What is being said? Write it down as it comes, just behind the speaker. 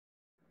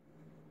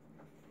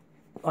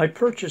I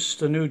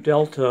purchased a new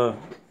Delta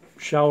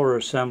shower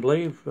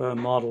assembly,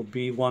 model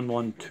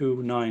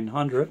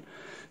b112900.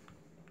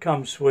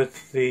 Comes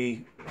with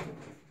the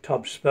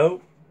tub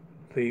spout,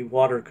 the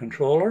water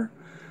controller,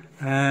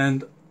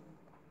 and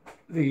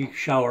the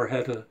shower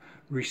head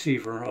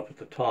receiver up at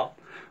the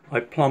top. I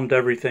plumbed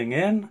everything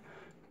in,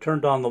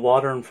 turned on the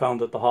water, and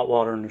found that the hot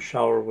water in the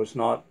shower was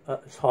not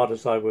as hot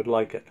as I would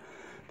like it.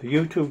 The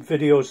YouTube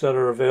videos that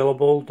are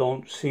available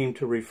don't seem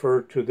to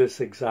refer to this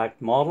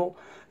exact model,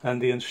 and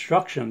the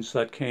instructions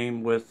that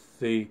came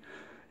with in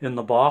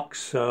the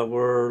box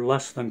were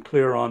less than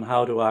clear on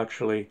how to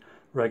actually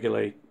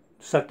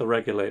set the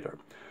regulator.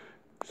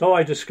 So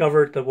I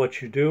discovered that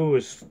what you do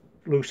is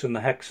loosen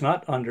the hex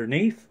nut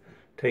underneath,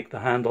 take the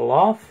handle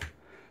off,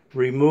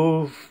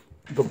 remove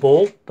the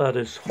bolt that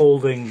is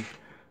holding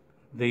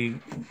the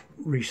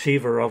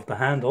receiver of the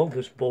handle,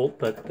 this bolt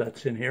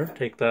that's in here,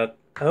 take that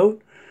out,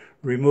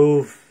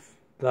 remove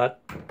that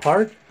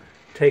part,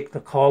 take the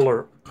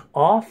collar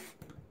off,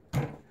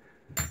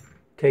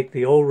 take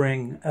the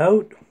O-ring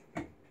out,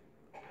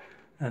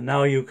 and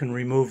now you can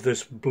remove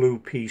this blue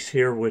piece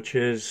here, which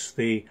is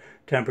the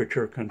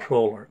temperature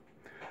controller.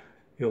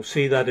 You'll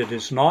see that it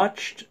is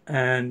notched,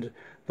 and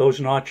those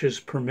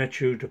notches permit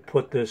you to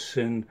put this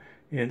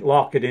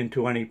lock it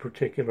into any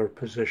particular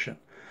position.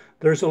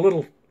 There's a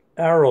little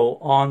arrow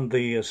on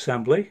the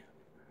assembly,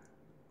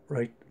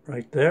 right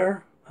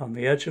there on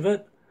the edge of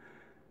it.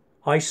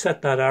 I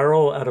set that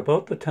arrow at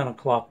about the 10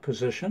 o'clock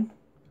position,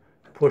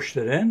 pushed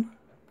it in,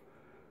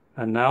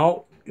 and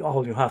now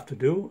all you have to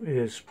do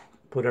is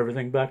put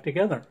everything back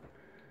together.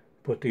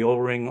 Put the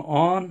O-ring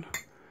on,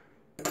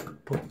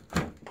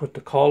 put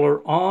the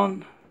collar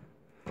on,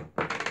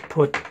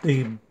 put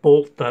the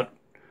bolt that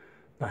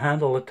the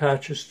handle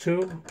attaches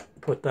to,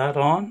 put that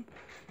on,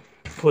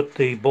 put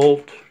the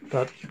bolt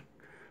that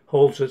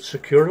holds it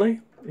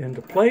securely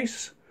into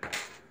place,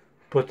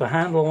 put the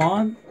handle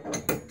on,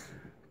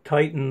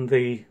 tighten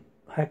the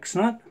hex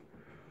nut,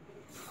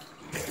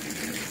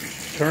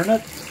 turn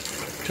it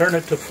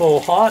to full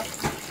hot,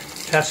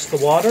 test the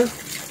water,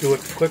 do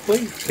it quickly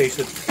in case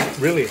it's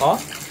really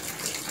hot,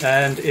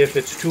 and if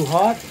it's too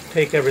hot,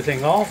 take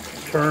everything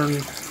off, turn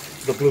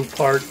the blue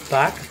part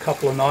back a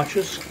couple of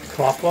notches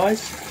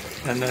clockwise,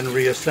 and then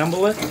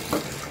reassemble it,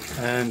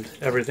 and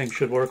everything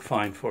should work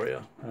fine for you.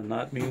 And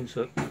that means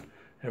that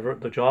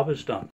the job is done.